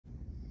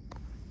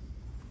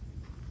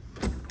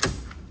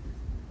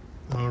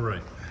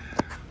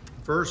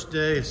First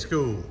day of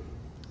school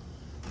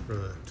for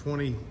the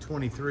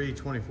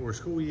 2023-24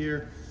 school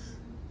year.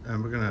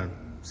 And we're gonna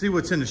see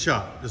what's in the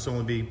shop. This will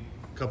only be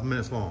a couple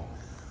minutes long.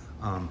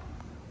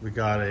 We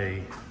got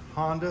a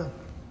Honda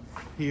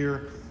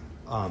here.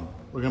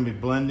 We're gonna be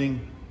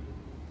blending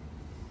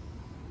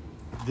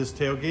this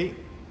tailgate.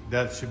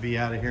 That should be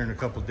out of here in a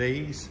couple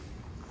days.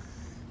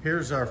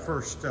 Here's our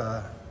first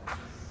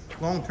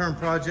long-term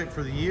project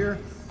for the year.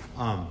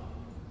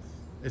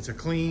 It's a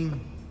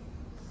clean,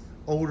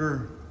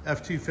 older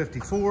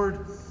F-250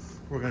 Ford.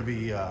 We're gonna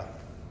be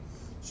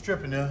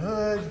stripping the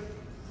hood.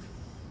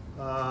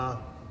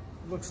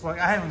 Looks like,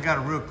 I haven't got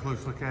a real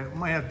close look at it. We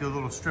might have to do a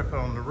little strip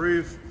on the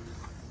roof.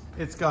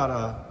 It's got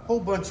a whole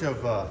bunch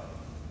of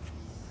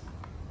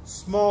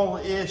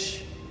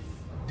small-ish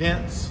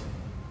dents.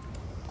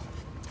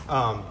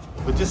 But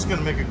this is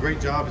gonna make a great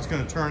job. It's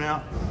gonna turn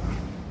out,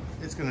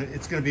 it's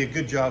gonna be a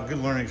good job,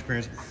 good learning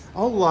experience. A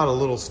whole lot of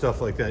little stuff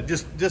like that.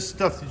 Just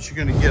stuff that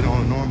you're gonna get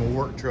on a normal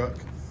work truck.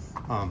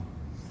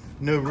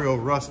 No real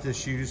rust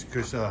issues,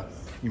 because you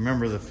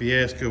remember the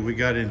fiasco we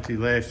got into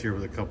last year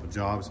with a couple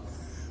jobs.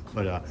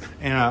 But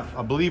and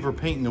I believe we're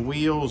painting the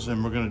wheels,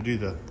 and we're gonna do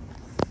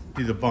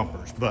the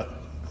bumpers. But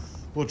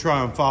we'll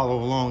try and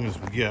follow along as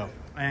we go.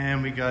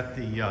 And we got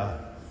the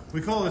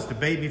we call this the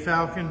Baby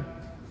Falcon.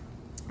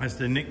 That's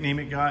the nickname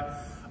it got.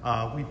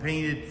 We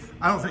painted,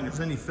 I don't think there's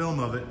any film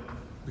of it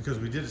because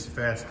we did it so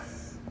fast.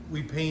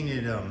 We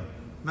painted, matter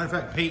of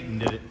fact, Peyton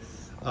did it.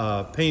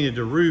 Painted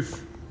the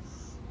roof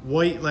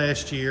white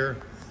last year.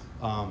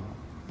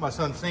 My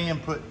son Sam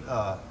put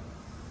the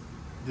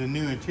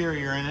new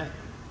interior in it.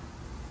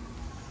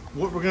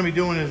 What we're gonna be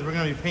doing is we're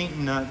gonna be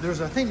painting, I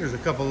think there's a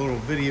couple little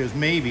videos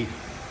maybe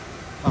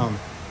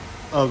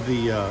of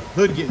the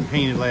hood getting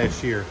painted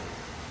last year.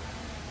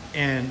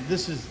 And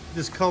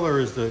this color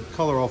is the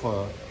color off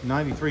a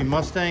 '93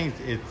 Mustang.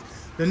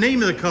 The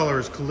name of the color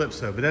is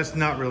Calypso, but that's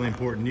not really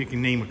important. You can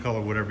name a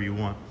color whatever you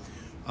want.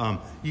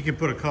 You can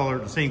put a color,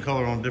 the same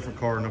color on a different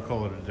car, and they'll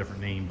call it a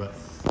different name. But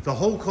the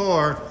whole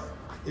car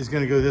is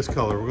going to go this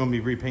color. We're going to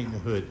be repainting the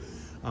hood.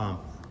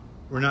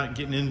 We're not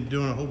getting into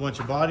doing a whole bunch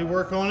of body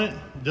work on it.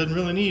 It doesn't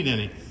really need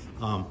any.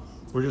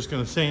 We're just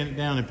going to sand it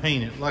down and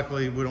paint it.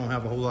 Luckily, we don't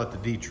have a whole lot to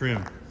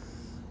de-trim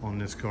on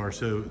this car,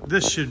 so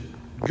this should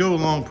go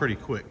along pretty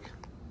quick.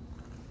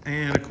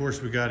 And of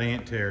course, we got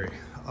Aunt Terry.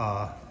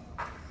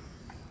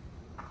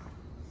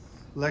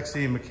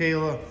 Lexi and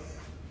Michaela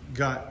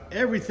got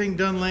everything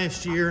done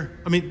last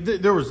year. I mean,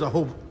 there was a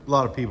whole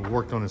lot of people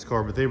worked on this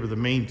car, but they were the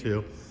main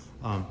two.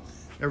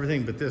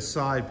 Everything but this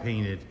side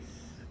painted.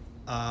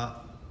 I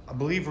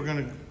believe we're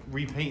gonna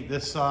repaint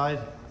this side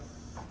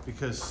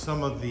because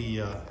some of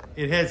the,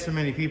 it had so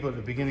many people at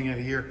the beginning of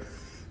the year.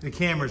 The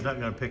camera's not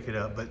gonna pick it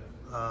up, but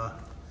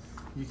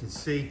you can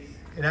see,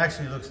 it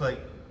actually looks like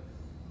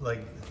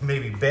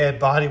maybe bad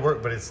body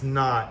work, but it's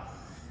not.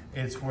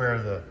 It's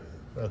where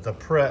the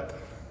prep,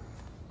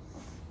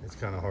 it's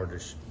kind of hard to,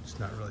 it's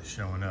not really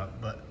showing up,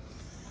 but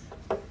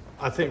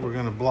I think we're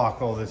gonna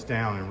block all this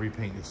down and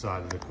repaint the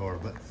side of the car.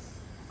 But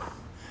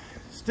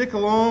stick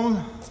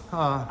along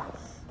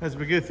as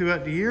we go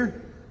throughout the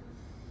year,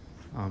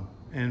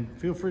 and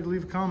feel free to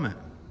leave a comment.